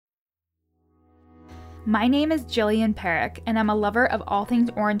My name is Jillian Perrick, and I'm a lover of all things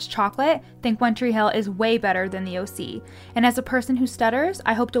orange chocolate. Think One Tree Hill is way better than the OC. And as a person who stutters,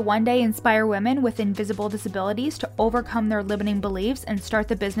 I hope to one day inspire women with invisible disabilities to overcome their limiting beliefs and start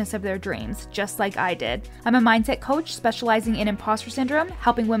the business of their dreams, just like I did. I'm a mindset coach specializing in imposter syndrome,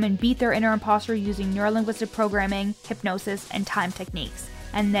 helping women beat their inner imposter using neurolinguistic programming, hypnosis, and time techniques.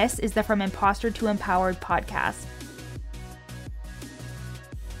 And this is the From Imposter to Empowered podcast.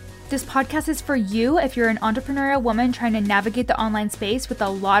 This podcast is for you if you're an entrepreneurial woman trying to navigate the online space with a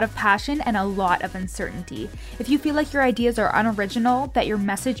lot of passion and a lot of uncertainty. If you feel like your ideas are unoriginal, that your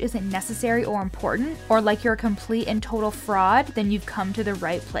message isn't necessary or important, or like you're a complete and total fraud, then you've come to the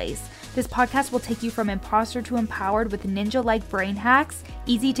right place. This podcast will take you from imposter to empowered with ninja-like brain hacks,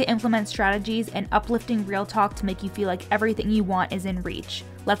 easy to implement strategies, and uplifting real talk to make you feel like everything you want is in reach.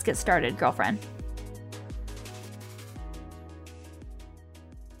 Let's get started, girlfriend.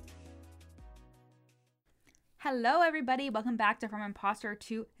 Hello everybody, welcome back to From Imposter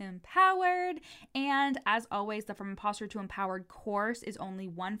to Empowered. And as always, the From Imposter to Empowered course is only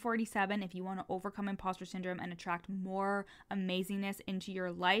 $147 if you want to overcome imposter syndrome and attract more amazingness into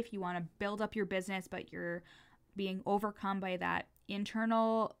your life. You want to build up your business, but you're being overcome by that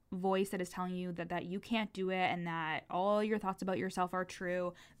internal voice that is telling you that you can't do it and that all your thoughts about yourself are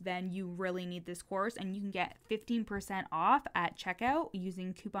true, then you really need this course. And you can get 15% off at checkout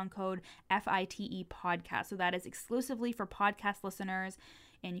using coupon code FITE podcast. So that is exclusively for podcast listeners,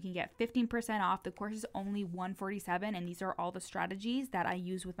 and you can get 15% off. The course is only $147, and these are all the strategies that I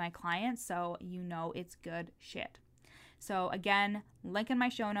use with my clients, so you know it's good shit. So again, link in my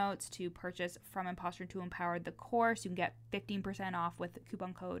show notes to purchase From Imposter to Empowered, the course. You can get 15% off with the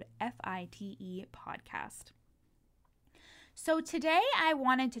coupon code FITE podcast. So today I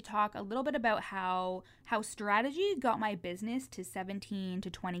wanted to talk a little bit about how strategy got my business to 17 to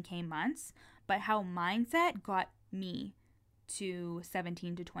 20K months, but how mindset got me to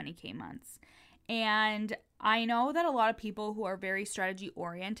 17 to 20K months. And I know that a lot of people who are very strategy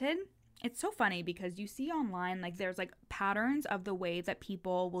oriented, it's so funny because you see online, like there's like patterns of the way that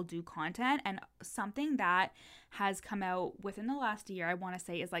people will do content, and something that has come out within the last year, I want to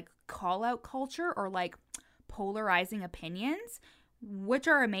say, is like call out culture or like polarizing opinions, which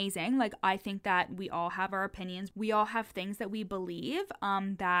are amazing. Like I think that we all have our opinions. We all have things that we believe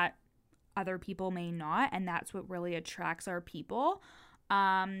that other people may not, and that's what really attracts our people.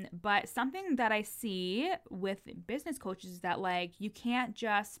 But something that I see with business coaches is that like you can't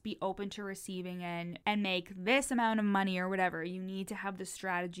just be open to receiving and make this amount of money or whatever. You need to have the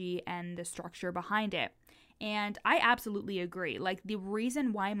strategy and the structure behind it. And I absolutely agree. Like the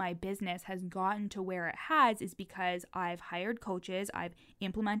reason why my business has gotten to where it has is because I've hired coaches, I've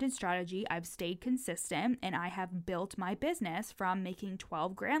implemented strategy, I've stayed consistent, and I have built my business from making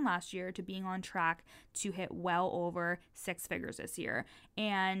 12 grand last year to being on track to hit well over 6 figures this year.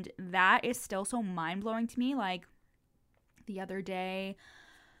 And that is still so mind-blowing to me. Like the other day,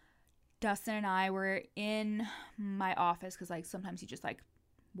 Dustin and I were in my office because like sometimes he just like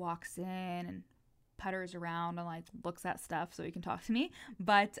walks in and putters around and like looks at stuff so he can talk to me.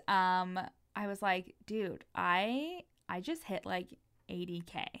 But I was like, dude, I just hit like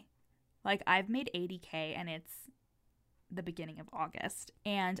 80K. Like I've made 80K and it's the beginning of August,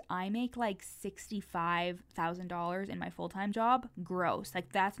 and I make like $65,000 in my full-time job gross.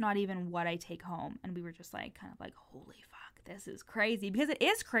 Like that's not even what I take home. And we were just like kind of like, holy fuck, this is crazy, because it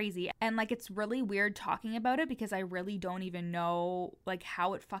is crazy. And like it's really weird talking about it because I really don't even know like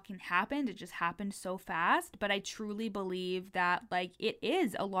how it fucking happened. It just happened so fast. But I truly believe that like it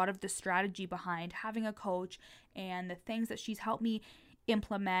is a lot of the strategy behind having a coach and the things that she's helped me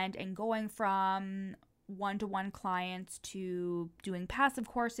implement, and going from one-to-one clients to doing passive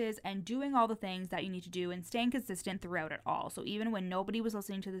courses and doing all the things that you need to do and staying consistent throughout it all. So even when nobody was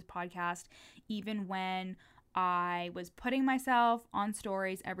listening to this podcast, even when I was putting myself on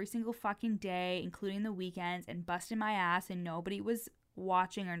stories every single fucking day, including the weekends, and busting my ass and nobody was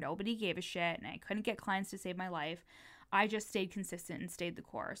watching or nobody gave a shit and I couldn't get clients to save my life, I just stayed consistent and stayed the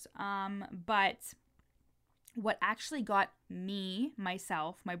course. But what actually got me,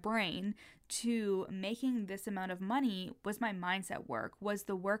 myself, my brain, to making this amount of money was my mindset work, was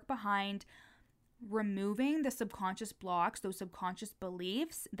the work behind removing the subconscious blocks, those subconscious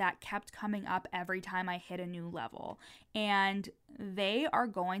beliefs that kept coming up every time I hit a new level. And they are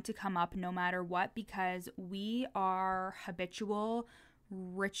going to come up no matter what, because we are habitual,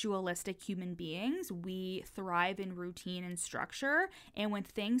 ritualistic human beings. We thrive in routine and structure. And when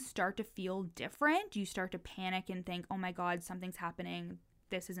things start to feel different, you start to panic and think, oh my God, something's happening.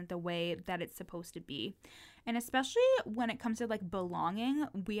 this isn't the way that it's supposed to be. And especially when it comes to like belonging,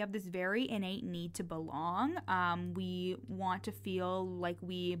 we have this very innate need to belong. We want to feel like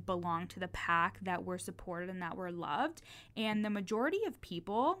we belong to the pack, that we're supported and that we're loved. And the majority of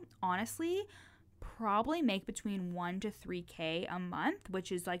people, honestly, probably make between 1 to 3K a month,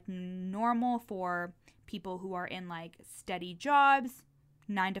 which is like normal for people who are in like steady jobs,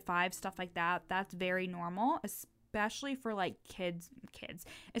 9 to 5, stuff like that. That's very normal, especially for like kids,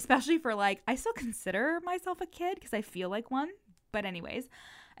 especially for like, I still consider myself a kid because I feel like one, but anyways,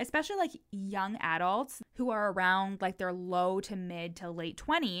 especially like young adults who are around like their low to mid to late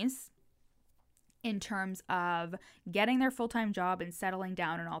 20s in terms of getting their full-time job and settling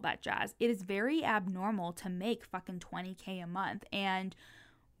down and all that jazz. It is very abnormal to make fucking 20K a month. And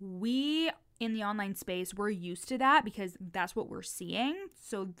we in the online space, we're used to that because that's what we're seeing.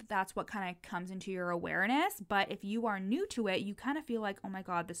 So that's what kind of comes into your awareness. But if you are new to it, you kind of feel like, oh my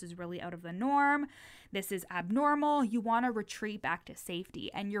God, this is really out of the norm. This is abnormal. You want to retreat back to safety.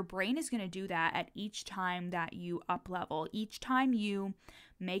 And your brain is going to do that at each time that you up level. Each time you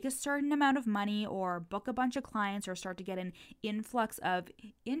make a certain amount of money or book a bunch of clients or start to get an influx of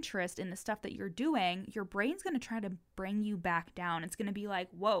interest in the stuff that you're doing, your brain's going to try to bring you back down. It's going to be like,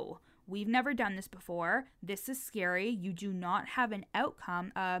 whoa, we've never done this before. This is scary. You do not have an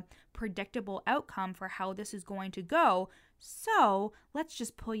outcome, a predictable outcome for how this is going to go. So let's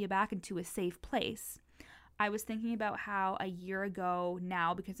just pull you back into a safe place. I was thinking about how a year ago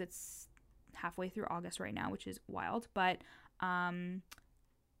now, because it's halfway through August right now, which is wild, but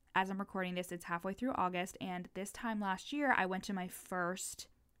as I'm recording this, it's halfway through August, and this time last year, I went to my first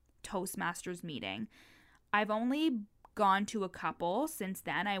Toastmasters meeting. I've only gone to a couple since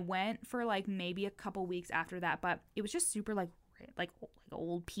then. I went for like maybe a couple weeks after that, but it was just super like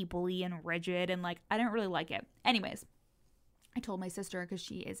old people-y and rigid, and like I didn't really like it. Anyways, I told my sister, because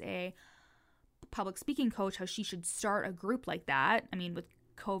she is a public speaking coach, how she should start a group like that. I mean, with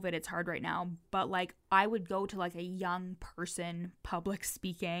COVID, it's hard right now, but like I would go to like a young person public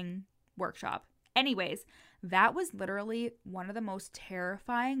speaking workshop. Anyways, that was literally one of the most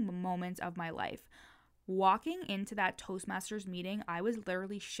terrifying moments of my life. Walking into that Toastmasters meeting, I was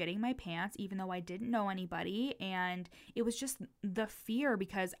literally shitting my pants, even though I didn't know anybody. And it was just the fear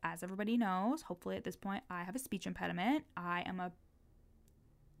because, as everybody knows, hopefully at this point, I have a speech impediment. I am a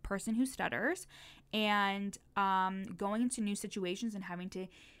person who stutters, and going into new situations and having to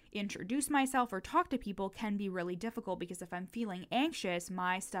introduce myself or talk to people can be really difficult, because if I'm feeling anxious,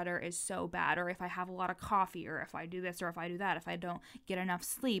 my stutter is so bad. Or if I have a lot of coffee, or if I do this or if I do that, if I don't get enough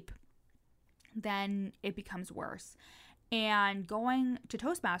sleep, then it becomes worse. And going to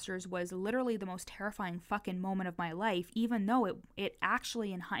Toastmasters was literally the most terrifying fucking moment of my life, even though it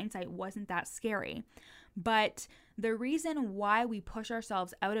actually in hindsight wasn't that scary. But the reason why we push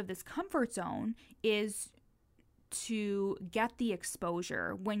ourselves out of this comfort zone is to get the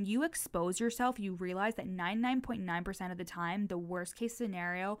exposure. When you expose yourself, you realize that 99.9% of the time, the worst case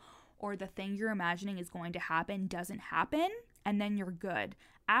scenario or the thing you're imagining is going to happen doesn't happen, and then you're good.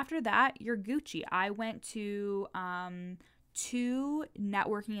 After that, you're Gucci. I went to 2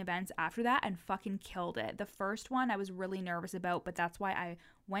 networking events after that and fucking killed it. The first one I was really nervous about, but that's why I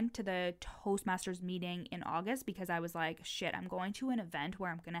went to the Toastmasters meeting in August, because I was like, shit, I'm going to an event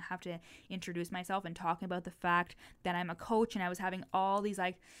where I'm going to have to introduce myself and talking about the fact that I'm a coach, and I was having all these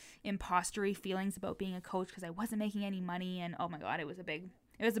like impostery feelings about being a coach because I wasn't making any money, and oh my God, it was a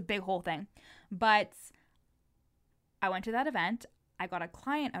big whole thing. But I went to that event. I got a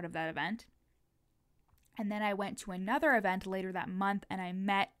client out of that event. And then I went to another event later that month, and I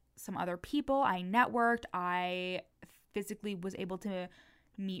met some other people. I networked. I physically was able to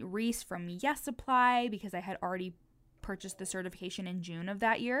meet Reese from Yes Supply, because I had already purchased the certification in June of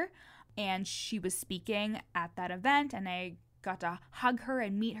that year. And she was speaking at that event, and I got to hug her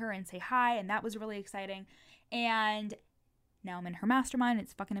and meet her and say hi. And that was really exciting. And now I'm in her mastermind.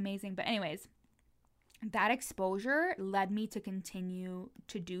 It's fucking amazing. But anyways, that exposure led me to continue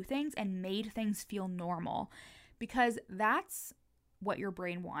to do things and made things feel normal, because that's what your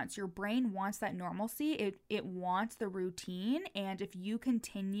brain wants. Your brain wants that normalcy. It wants the routine. And if you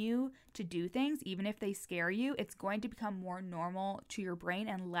continue to do things, even if they scare you, it's going to become more normal to your brain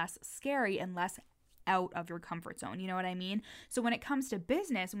and less scary and less out of your comfort zone. You know what I mean? So when it comes to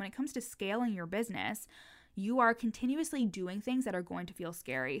business, when it comes to scaling your business, you are continuously doing things that are going to feel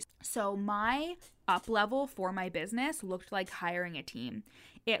scary. So my up level for my business looked like hiring a team.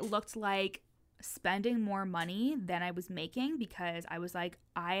 It looked like spending more money than I was making, because I was like,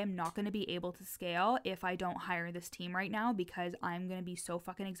 I am not going to be able to scale if I don't hire this team right now, because I'm going to be so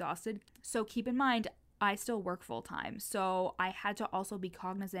fucking exhausted. So keep in mind, I still work full time. So I had to also be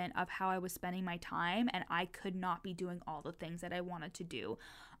cognizant of how I was spending my time, and I could not be doing all the things that I wanted to do.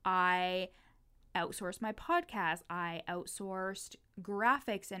 I outsourced my podcast. I outsourced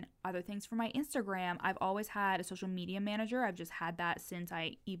graphics and other things for my Instagram. I've always had a social media manager. I've just had that since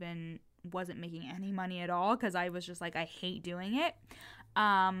I even wasn't making any money at all, because I was just like, I hate doing it.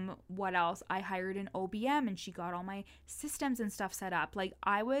 What else? I hired an OBM and she got all my systems and stuff set up. Like,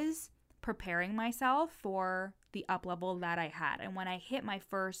 I was preparing myself for the up level that I had. And when I hit my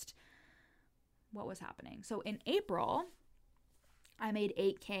first, what was happening? So in April, I made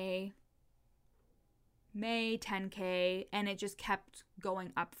 8K, May 10K, and it just kept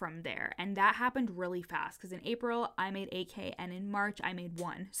going up from there. And that happened really fast, because in April I made 8K and in March I made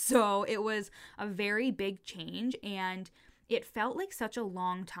 1. So it was a very big change, and it felt like such a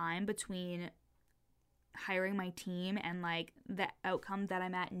long time between hiring my team and like the outcome that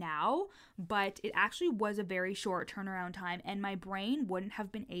I'm at now, but it actually was a very short turnaround time, and my brain wouldn't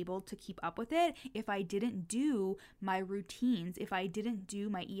have been able to keep up with it if I didn't do my routines, if I didn't do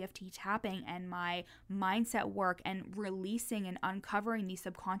my EFT tapping and my mindset work and releasing and uncovering these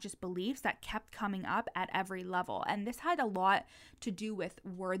subconscious beliefs that kept coming up at every level. And this had a lot to do with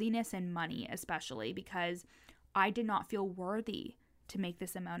worthiness and money, especially because I did not feel worthy to make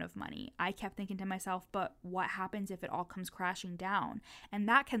this amount of money. I kept thinking to myself, but what happens if it all comes crashing down? And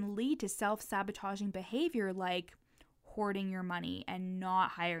that can lead to self-sabotaging behavior, like hoarding your money and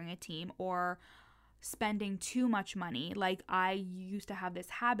not hiring a team, or spending too much money. Like, I used to have this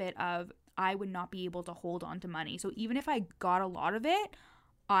habit of I would not be able to hold on to money. So even if I got a lot of it,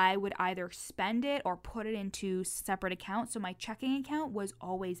 I would either spend it or put it into separate accounts. So my checking account was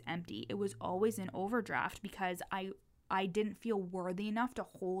always empty. It was always in overdraft, because I didn't feel worthy enough to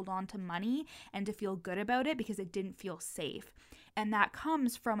hold on to money and to feel good about it, because it didn't feel safe. And that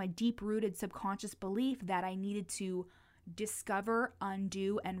comes from a deep-rooted subconscious belief that I needed to discover,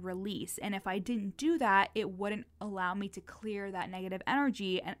 undo, and release. And if I didn't do that, it wouldn't allow me to clear that negative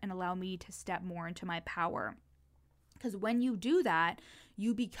energy and allow me to step more into my power. Because when you do that,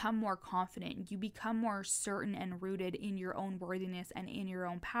 you become more confident, you become more certain and rooted in your own worthiness and in your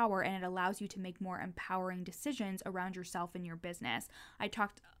own power, and it allows you to make more empowering decisions around yourself and your business. I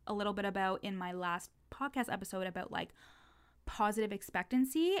talked a little bit about in my last podcast episode about like positive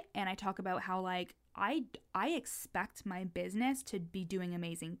expectancy, and I talk about how like I expect my business to be doing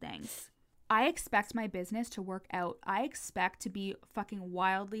amazing things. I expect my business to work out. I expect to be fucking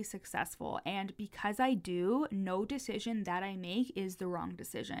wildly successful. And because I do, no decision that I make is the wrong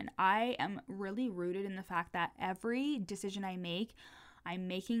decision. I am really rooted in the fact that every decision I make, I'm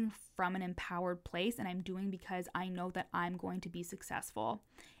making from an empowered place, and I'm doing because I know that I'm going to be successful.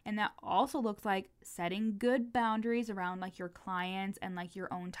 And that also looks like setting good boundaries around like your clients and like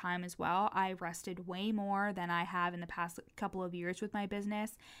your own time as well. I rested way more than I have in the past couple of years with my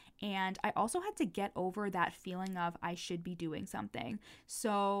business. And I also had to get over that feeling of I should be doing something.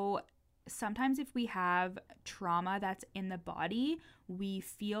 So sometimes if we have trauma that's in the body, we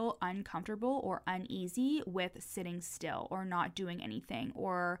feel uncomfortable or uneasy with sitting still or not doing anything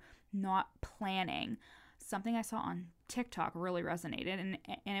or not planning. Something I saw on TikTok really resonated,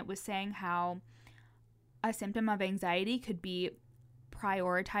 and it was saying how a symptom of anxiety could be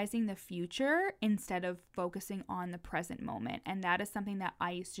prioritizing the future instead of focusing on the present moment. And that is something that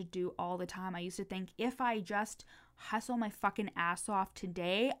I used to do all the time. I used to think, if I just hustle my fucking ass off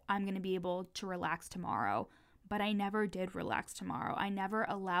today, I'm going to be able to relax tomorrow. But I never did relax tomorrow. I never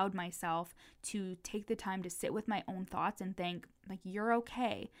allowed myself to take the time to sit with my own thoughts and think, like, you're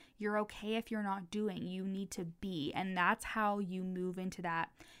okay. You're okay if you're not doing. You need to be. And that's how you move into that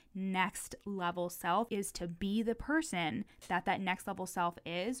next level self, is to be the person that next level self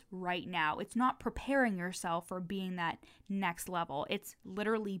is right now. It's not preparing yourself for being that next level. It's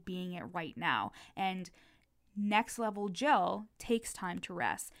literally being it right now. And next level Jill takes time to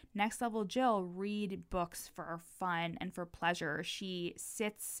rest. Next level Jill read books for fun and for pleasure. She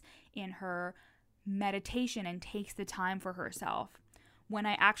sits in her meditation and takes the time for herself. When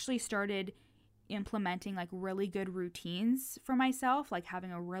I actually started implementing like really good routines for myself, like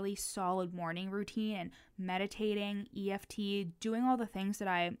having a really solid morning routine and meditating, EFT, doing all the things that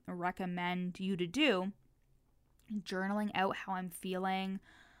I recommend you to do, journaling out how I'm feeling,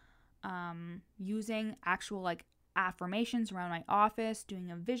 using actual like affirmations around my office,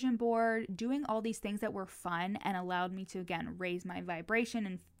 doing a vision board, doing all these things that were fun and allowed me to, again, raise my vibration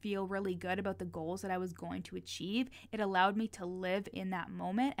and feel really good about the goals that I was going to achieve. It allowed me to live in that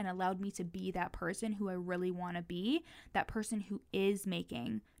moment and allowed me to be that person who I really want to be, that person who is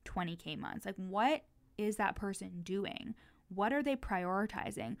making 20K months. Like, what is that person doing? What are they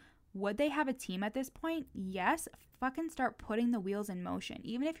prioritizing? Would they have a team at this point? Yes. Fucking start putting the wheels in motion.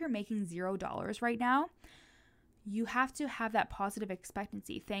 Even if you're making $0 right now, you have to have that positive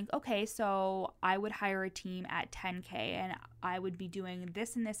expectancy. Think, okay, so I would hire a team at 10K and I would be doing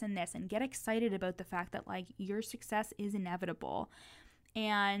this and this and this, and get excited about the fact that like your success is inevitable.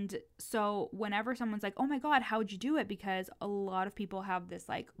 And so whenever someone's like, oh my God, how would you do it? Because a lot of people have this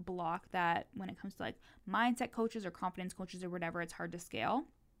like block that when it comes to like mindset coaches or confidence coaches or whatever, it's hard to scale.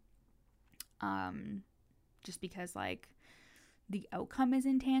 Just because like the outcome is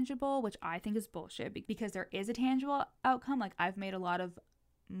intangible, which I think is bullshit, because there is a tangible outcome. Like I've made a lot of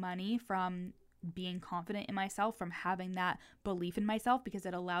money from being confident in myself, from having that belief in myself, because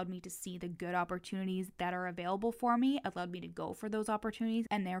it allowed me to see the good opportunities that are available for me, allowed me to go for those opportunities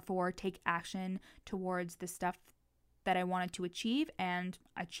and therefore take action towards the stuff that I wanted to achieve and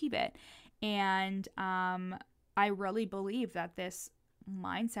achieve it. And I really believe that this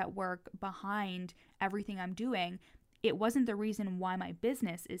mindset work behind everything I'm doing, it wasn't the reason why my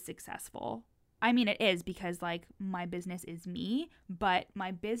business is successful. I mean, it is, because like my business is me, but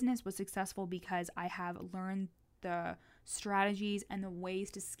my business was successful because I have learned the strategies and the ways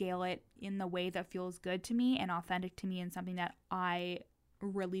to scale it in the way that feels good to me and authentic to me, and something that I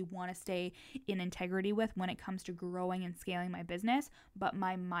really want to stay in integrity with when it comes to growing and scaling my business. But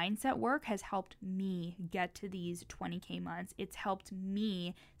my mindset work has helped me get to these 20K months. It's helped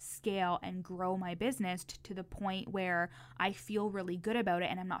me scale and grow my business to the point where I feel really good about it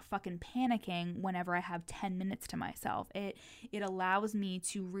and I'm not fucking panicking whenever I have 10 minutes to myself. It allows me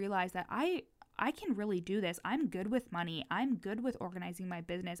to realize that I can really do this. I'm good with money. I'm good with organizing my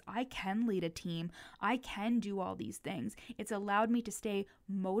business. I can lead a team. I can do all these things. It's allowed me to stay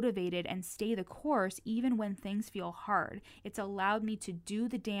motivated and stay the course even when things feel hard. It's allowed me to do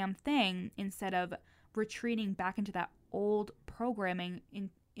the damn thing instead of retreating back into that old programming,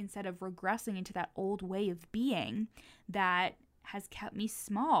 instead of regressing into that old way of being that has kept me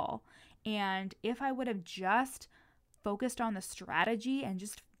small. And if I would have just focused on the strategy and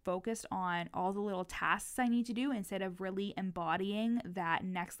just focused on all the little tasks I need to do instead of really embodying that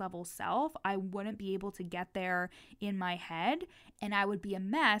next level self, I wouldn't be able to get there in my head, and I would be a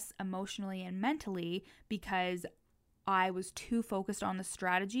mess emotionally and mentally because I was too focused on the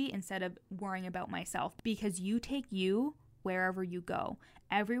strategy instead of worrying about myself. Because you take you wherever you go.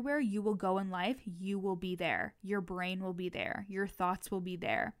 Everywhere you will go in life, you will be there. Your brain will be there. Your thoughts will be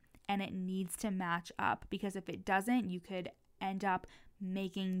there. And it needs to match up, because if it doesn't, you could end up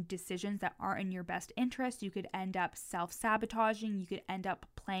making decisions that aren't in your best interest. You could end up self-sabotaging. You could end up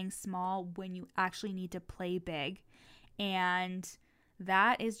playing small when you actually need to play big. And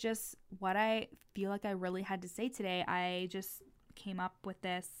that is just what I feel like I really had to say today. I just came up with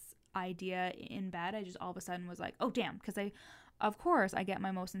this idea in bed. I just all of a sudden was like, oh damn, because of course I get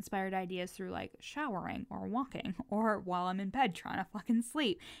my most inspired ideas through like showering or walking or while I'm in bed trying to fucking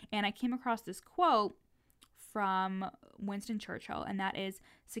sleep. And I came across this quote from Winston Churchill, and that is,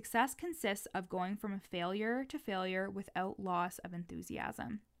 success consists of going from failure to failure without loss of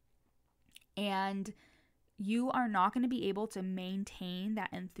enthusiasm. And you are not going to be able to maintain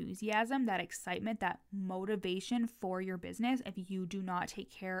that enthusiasm, that excitement, that motivation for your business if you do not take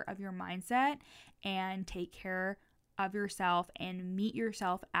care of your mindset and take care of yourself and meet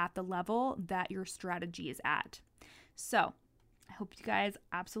yourself at the level that your strategy is at. So I hope you guys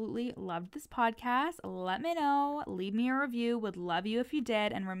absolutely loved this podcast. Let me know. Leave me a review. Would love you if you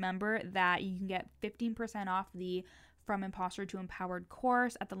did. And remember that you can get 15% off the From Imposter to Empowered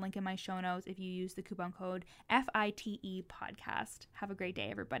course at the link in my show notes if you use the coupon code FITE podcast. Have a great day,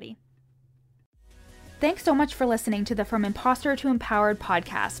 everybody. Thanks so much for listening to the From Imposter to Empowered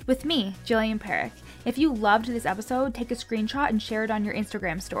podcast with me, Jillian Perrick. If you loved this episode, take a screenshot and share it on your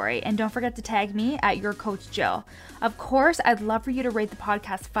Instagram story. And don't forget to tag me at Your Coach Jill. Of course, I'd love for you to rate the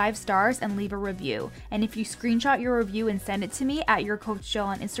podcast 5 stars and leave a review. And if you screenshot your review and send it to me at Your Coach Jill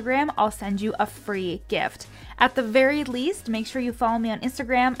on Instagram, I'll send you a free gift. At the very least, make sure you follow me on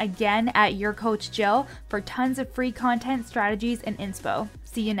Instagram, again at Your Coach Jill, for tons of free content, strategies, and inspo.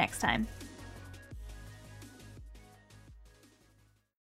 See you next time.